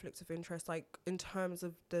big conflict of interest. Like in terms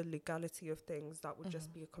of the legality of things, that would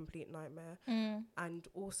just be a complete nightmare. And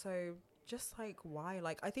also just like why?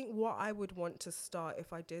 Like I think what I would want to start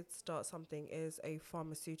if I did start something is a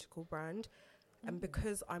pharmaceutical brand. And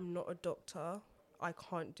because I'm not a doctor, I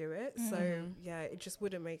can't do it. So it just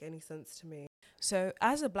wouldn't make any sense to me. So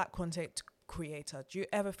as a Black content creator, do you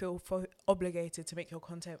ever feel obligated to make your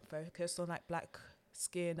content focused on like Black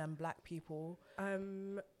skin and Black people?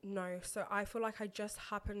 No. So I feel like I just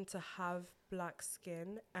happen to have Black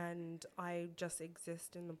skin and I just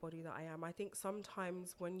exist in the body that I am. I think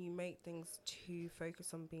sometimes when you make things too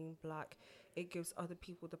focused on being Black, it gives other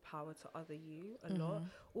people the power to other you a lot.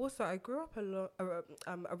 Also, I grew up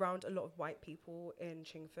around a lot of white people in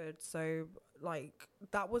Chingford, so like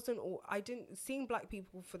that wasn't all. I didn't seeing Black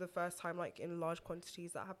people for the first time like in large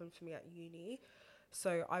quantities. That happened for me at uni.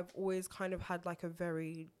 So I've always kind of had like a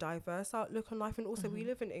very diverse outlook on life. And also we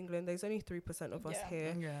live in England. There's only 3% of us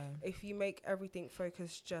here. Yeah. If you make everything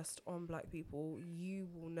focused just on Black people, you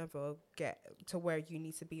will never get to where you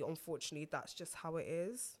need to be. Unfortunately, that's just how it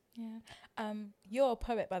is. Yeah. You're a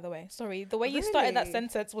poet, by the way. Sorry, the way you started that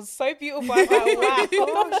sentence was so beautiful. I was like,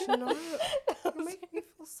 wow. Gosh, no. You make me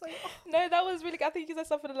feel so... No, that was really good. I think you said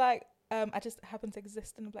something like, I just happen to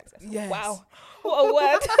exist in a Black space. Yes. Wow. What a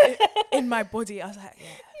word. In my body, I was like,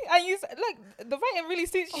 yeah. And you said, like, the writing really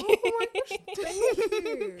suits you. Oh my gosh,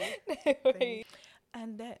 thank you. No,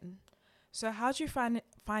 and then, so how do you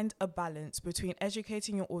find a balance between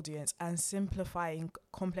educating your audience and simplifying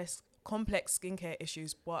complex skincare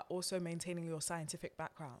issues, but also maintaining your scientific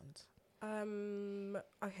background?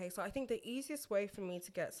 Okay, so I think the easiest way for me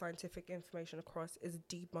to get scientific information across is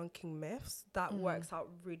debunking myths. That works out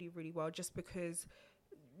really, really well, just because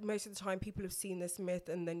most of the time people have seen this myth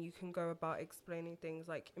and then you can go about explaining things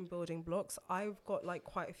like in building blocks. I've got like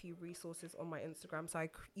quite a few resources on my Instagram. So I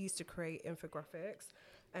used to create infographics,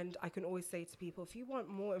 and I can always say to people, if you want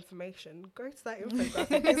more information, go to that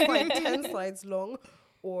infographic. It's like 10 slides long.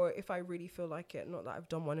 Or if I really feel like it, not that I've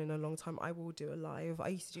done one in a long time, I will do a live. I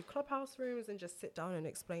used to do clubhouse rooms and just sit down and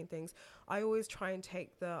explain things. I always try and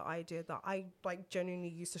take the idea that I like genuinely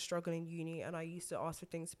used to struggle in uni, and I used to ask for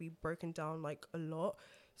things to be broken down like a lot.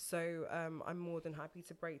 So I'm more than happy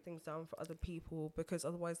to break things down for other people, because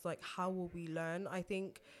otherwise, like, how will we learn? I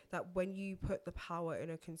think that when you put the power in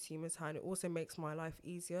a consumer's hand, it also makes my life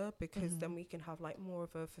easier, because then we can have like more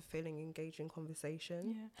of a fulfilling, engaging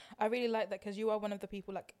conversation. Yeah, I really like that, because you are one of the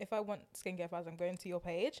people, like, if I want skincare advice, I'm going to your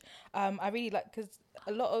page. I really like, because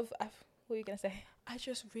a lot of what were you gonna say? I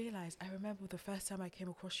just realised, I remember the first time I came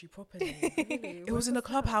across you properly. Really? It was in a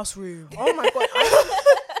clubhouse room. Oh my God.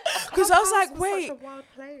 Because I was like, wait, such a wild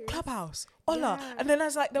place. Clubhouse, Ola. Yeah. And then I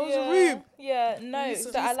was like, there was a room. Yeah, no.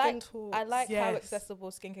 So I like how Yes. accessible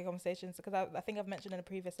skincare conversations, because I think I've mentioned in a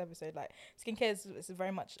previous episode, like, skincare is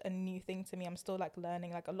very much a new thing to me. I'm still like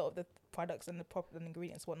learning like a lot of the products and the proper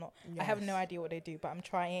ingredients, whatnot. Yes. I have no idea what they do, but I'm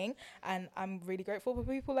trying, and I'm really grateful for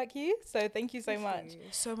people like you. So thank you so much.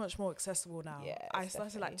 So much more accessible now. Yes, I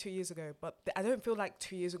started like definitely. 2 years ago, but I don't feel like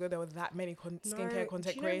 2 years ago there were that many skincare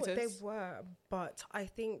content do you know what? creators. They were, but I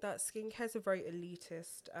think that skincare is a very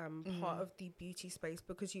elitist part of the beauty space,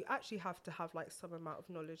 because you actually have to have like some amount of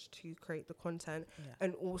knowledge to create the content.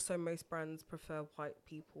 And also most brands prefer white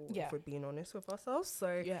people, if we're being honest with ourselves.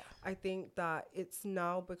 So I think that it's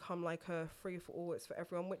now become like a free for all, it's for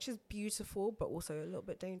everyone, which is beautiful but also a little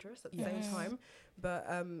bit dangerous at the same time. But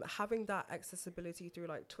having that accessibility through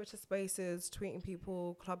like Twitter Spaces, tweeting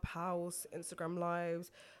people, Clubhouse, Instagram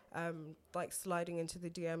Lives, like sliding into the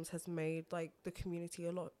DMs has made like the community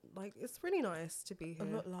a lot, like it's really nice to be here.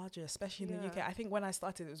 A lot larger, especially in the UK. I think when I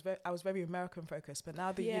started, I was very American focused, but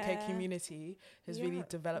now the UK community has really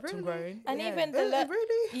developed and grown. And even the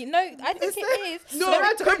really, you know, I think it is.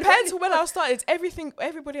 No, compared to when I started,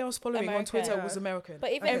 everybody I was following on Twitter was American.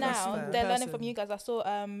 But even now, they're learning from you guys. I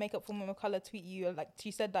saw Makeup for Women of Color tweet you, like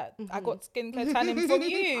she said that I got skincare tanning from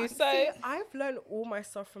you. So I've learned all my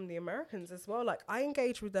stuff from the Americans as well. Like I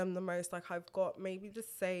engage with them the most. Like I've got maybe the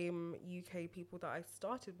same UK people that I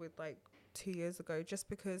started with like 2 years ago, just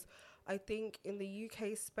because I think in the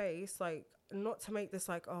UK space, like, not to make this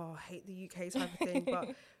like, oh, I hate the UK type of thing,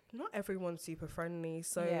 but not everyone's super friendly.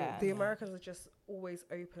 So the Americans are just always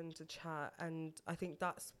open to chat, and I think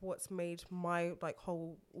that's what's made my like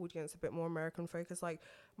whole audience a bit more American focused. Like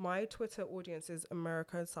my Twitter audience is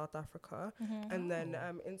America and South Africa, and then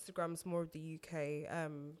Instagram's more of the UK,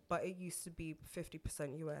 but it used to be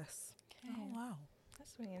 50% US. Oh wow,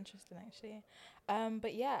 that's really interesting actually.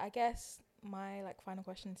 But yeah, I guess my like final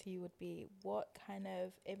question to you would be, what kind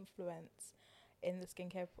of influence in the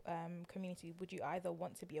skincare community would you either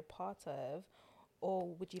want to be a part of, or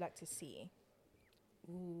would you like to see?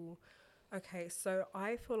 Ooh, okay, so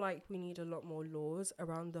I feel like we need a lot more laws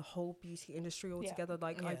around the whole beauty industry altogether.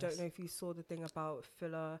 Like I don't know if you saw the thing about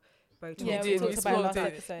filler, Botox. Yeah, we talked about it last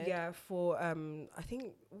episode. Yeah, for I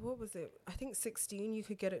think, what was it? I think 16 you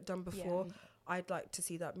could get it done before. I'd like to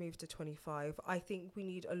see that move to 25. I think we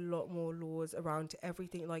need a lot more laws around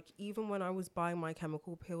everything. Like even when I was buying my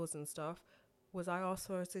chemical peels and stuff, was I asked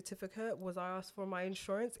for a certificate? Was I asked for my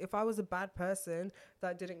insurance? If I was a bad person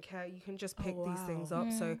that didn't care, you can just pick these things up.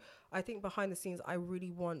 So I think behind the scenes, I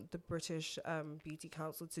really want the British Beauty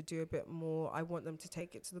Council to do a bit more. I want them to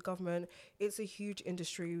take it to the government. It's a huge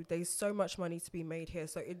industry. There's so much money to be made here.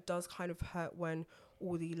 So it does kind of hurt when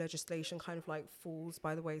all the legislation kind of like falls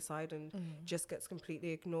by the wayside and just gets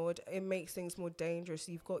completely ignored. It makes things more dangerous.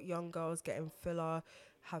 You've got young girls getting filler,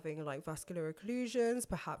 having like vascular occlusions,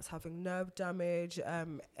 perhaps having nerve damage.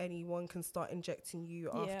 Anyone can start injecting you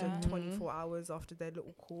after 24 hours after their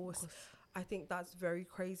little course. I think that's very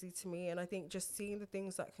crazy to me. And I think just seeing the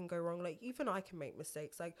things that can go wrong, like even I can make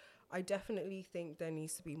mistakes. Like I definitely think there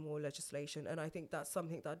needs to be more legislation. And I think that's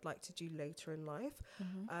something that I'd like to do later in life.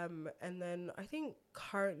 And then I think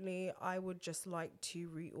currently I would just like to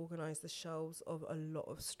reorganize the shelves of a lot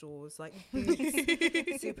of stores, like Boots,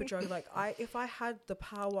 Superdrug. Like if I had the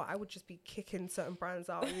power, I would just be kicking certain brands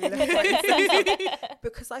out left, right, and center.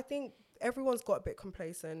 Because I think everyone's got a bit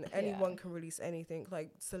complacent. Anyone can release anything,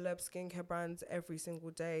 like celeb skincare brands every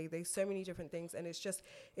single day. There's so many different things, and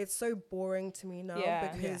it's so boring to me now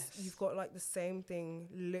because you've got like the same thing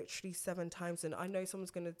literally 7 times. And I know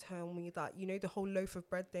someone's going to tell me that, you know, the whole loaf of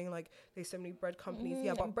bread thing, like there's so many bread companies.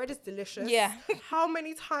 But bread is delicious. How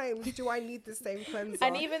many times do I need the same cleanser?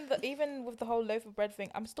 And even with the whole loaf of bread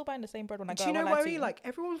thing, I'm still buying the same bread when I go. Do you know what I mean? Like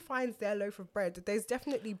everyone finds their loaf of bread. There's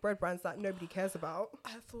definitely bread brands that nobody cares about.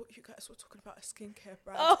 I thought you guys were talking about a skincare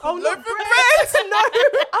brand. Oh, loaf of bread. No,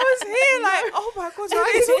 I was here like, oh my god, what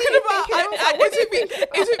are you talking about?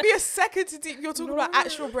 It took me a second to deep. You're talking about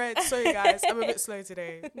actual bread. Sorry guys, I'm a bit slow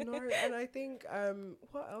today. No, and I think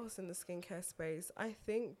what else in the skincare space? I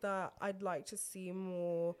think that I'd like to see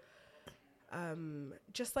more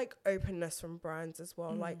just like openness from brands as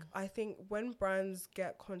well. Like I think when brands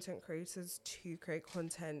get content creators to create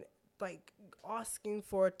content, like asking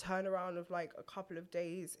for a turnaround of like a couple of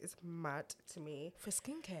days is mad to me. For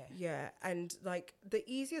skincare? Yeah, and like the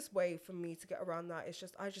easiest way for me to get around that is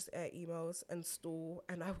I just air emails and store,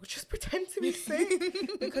 and I will just pretend to be sick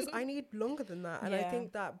because I need longer than that. And I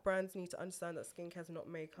think that brands need to understand that skincare is not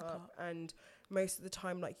makeup, and most of the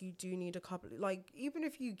time like you do need a couple, like even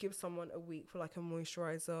if you give someone a week for like a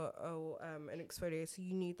moisturizer or an exfoliator,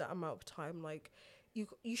 you need that amount of time. Like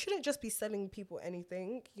you shouldn't just be selling people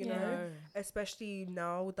anything, you know, especially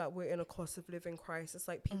now that we're in a cost of living crisis,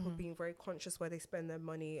 like people being very conscious where they spend their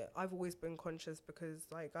money. I've always been conscious because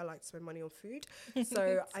like I like to spend money on food.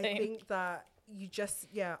 So I think that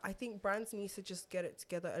I think brands need to just get it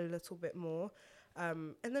together a little bit more.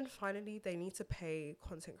 And then finally they need to pay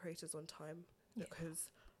content creators on time because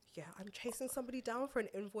yeah, I'm chasing somebody down for an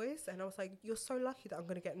invoice, and I was like, you're so lucky that I'm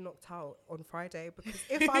gonna get knocked out on Friday, because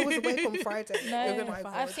if I was awake on Friday,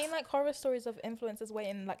 I've seen like horror stories of influencers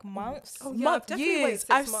waiting like months. Oh yeah, I've definitely waited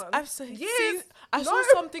 6 months. I saw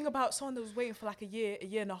something about someone that was waiting for like a year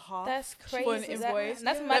and a half. That's crazy. For an invoice.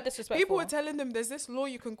 That's mad disrespectful. People were telling them there's this law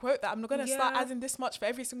you can quote that I'm not gonna start adding this much for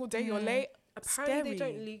every single day you're late. Apparently they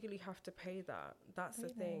don't legally have to pay that. That's the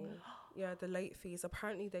thing. Yeah, the late fees.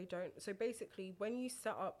 Apparently they don't. So basically, when you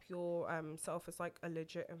set up your self as like a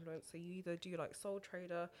legit influencer, you either do like sole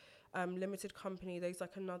trader, limited company. There's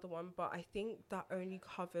like another one, but I think that only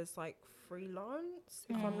covers like freelance,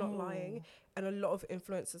 if I'm not lying. And a lot of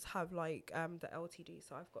influencers have like the LTD.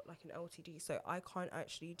 So I've got like an LTD, so I can't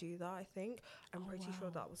actually do that. I think I'm pretty sure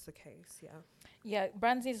that was the case. Yeah,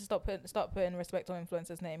 brands need to start putting respect on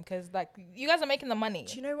influencers' name, because like you guys are making the money.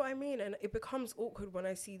 Do you know what I mean? And it becomes awkward when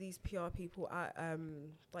I see these PR people at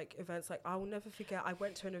like events. Like, I will never forget, I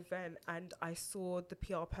went to an event and I saw the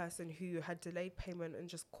PR person who had delayed payment and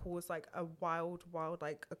just caused like a wild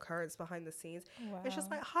like occurrence behind the scenes. It's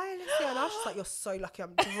just like, hi Alicia, and I was just like, you're so lucky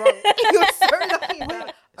I'm drunk. You're so lucky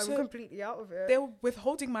that I'm completely out of it. They're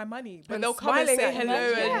withholding my money, but they'll come and say hello.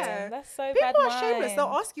 And that's so people bad are mind. shameless. They'll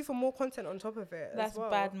ask you for more content on top of it. That's as well.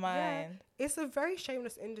 bad mind. Yeah. It's a very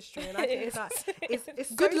shameless industry, and I think that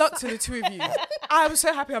it's good so luck to the two of you. I'm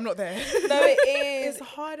so happy I'm not there. No, it is. It's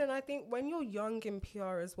hard, and I think when you're young in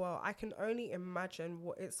PR as well, I can only imagine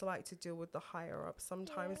what it's like to deal with the higher ups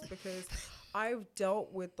sometimes, because I've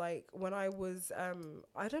dealt with, like, when I was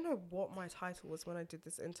I don't know what my title was when I did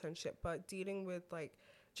this internship, but dealing with like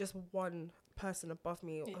just one person above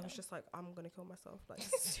me, I was just like, I'm gonna kill myself. Like,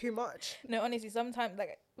 it's too much. No, honestly, sometimes,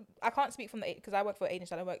 like, I can't speak from the, because I work for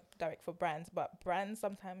agency, I don't work direct for brands, but brands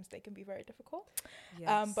sometimes they can be very difficult.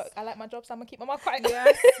 Yes. But I like my job, so I'm gonna keep my mouth quiet.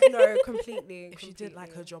 Yes. No, completely. If she didn't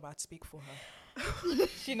like her job, I'd speak for her.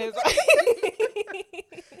 She knows.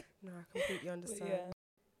 No, I completely understand. Yeah.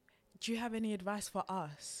 Do you have any advice for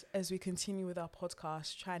us as we continue with our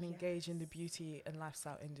podcast, trying to engage in the beauty and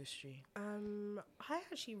lifestyle industry? I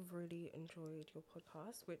actually really enjoyed your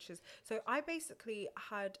podcast, which is, so I basically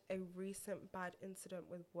had a recent bad incident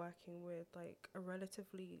with working with like a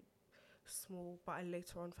relatively small, but I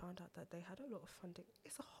later on found out that they had a lot of funding.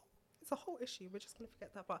 It's a whole issue. We're just going to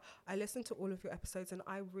forget that. But I listened to all of your episodes and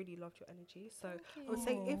I really loved your energy. So I would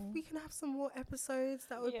say if we can have some more episodes,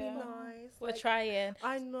 that would be nice. We're trying.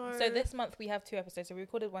 I know. So this month we have 2 episodes. So we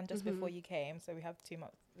recorded one just before you came. So we have 2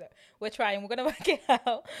 months. We're trying. We're going to work it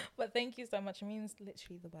out. But thank you so much. It means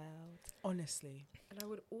literally the world. Honestly. And I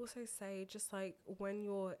would also say, just like when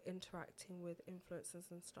you're interacting with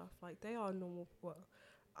influencers and stuff, like they are normal. Well,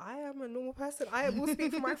 I am a normal person. I will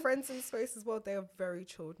speak for my friends in space as well. They are very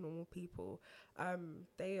chilled, normal people.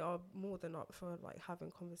 They are more than up for like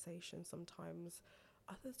having conversations sometimes.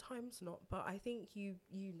 Other times not. But I think you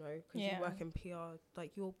know, because you work in PR,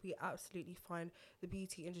 like you'll be absolutely fine. The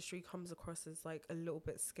beauty industry comes across as like a little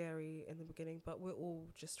bit scary in the beginning, but we're all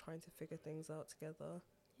just trying to figure things out together.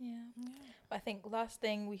 Yeah. But I think last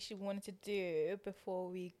thing we wanted to do before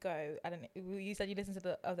we go, I don't know, you said you listened to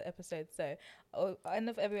the other episodes, so end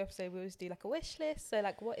of every episode we always do like a wish list. So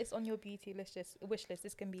like, what is on your beauty wish list?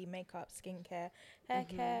 This can be makeup, skincare, hair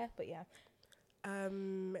care, but yeah.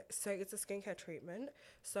 So it's a skincare treatment.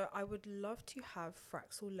 So I would love to have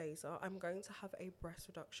Fraxel laser. I'm going to have a breast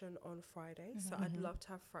reduction on Friday. So I'd love to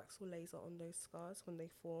have Fraxel laser on those scars when they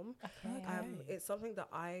form. Okay. It's something that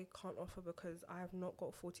I can't offer because I have not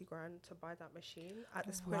got 40 grand to buy that machine at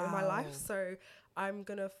this point in my life. So I'm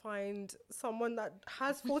going to find someone that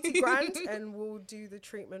has 40 grand and will do the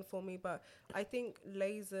treatment for me. But I think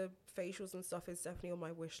laser facials and stuff is definitely on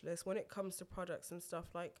my wish list. When it comes to products and stuff,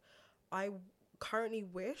 like I currently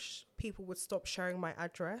wish people would stop sharing my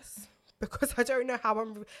address because I don't know how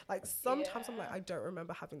I'm like, sometimes I'm like, I don't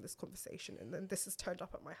remember having this conversation, and then this has turned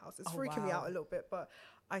up at my house. It's freaking me out a little bit, but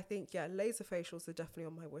I think laser facials are definitely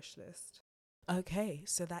on my wish list. Okay,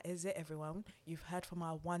 so that is it, everyone. You've heard from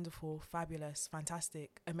our wonderful, fabulous,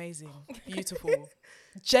 fantastic, amazing, beautiful,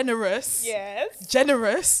 generous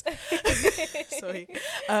sorry,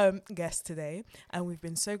 guest today, and we've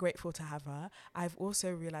been so grateful to have her. I've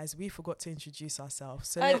also realized we forgot to introduce ourselves.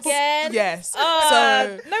 So again? Yes.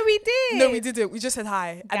 No, we did. No, we didn't. We just said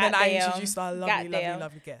hi, and then I introduced our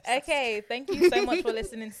lovely guest. Okay, thank you so much for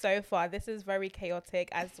listening so far. This is very chaotic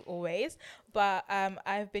as always, but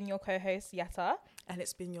I've been your co-host Yatta, and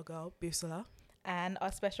it's been your girl Busala. And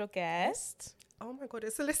our special guest. Oh my God,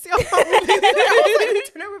 it's Alicia. I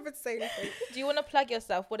don't know if it's saying anything. Do you want to plug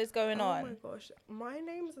yourself? What is going on? Oh my gosh, my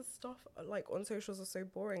names and stuff like on socials are so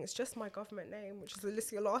boring. It's just my government name, which is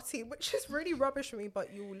Alicia Lartey, which is really rubbish for me.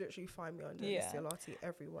 But you will literally find me under Alicia Lartey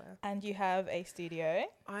everywhere. And you have a studio.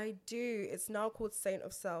 I do. It's now called Saint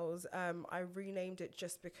of Cells. I renamed it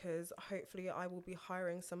just because hopefully I will be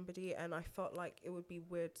hiring somebody, and I felt like it would be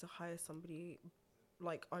weird to hire somebody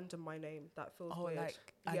like under my name. That feels weird.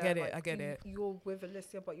 Like I get it. You're with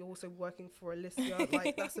Alicia, but you're also working for Alicia.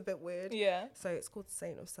 Like that's a bit weird. Yeah. So it's called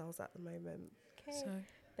Saint of Cells at the moment. Okay. So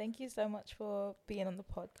thank you so much for being on the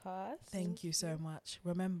podcast. thank you so much.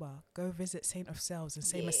 Remember, go visit Saint of Cells and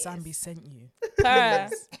say Masambi sent you.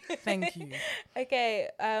 Thank you. Okay.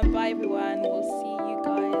 Bye everyone. We'll see you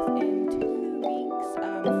guys in 2 weeks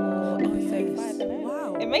for episode 5.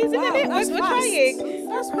 Wow. Amazing, isn't it? We're trying.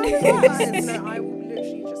 That's really nice. No, I will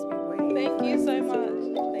literally just be waiting. Thank you so much.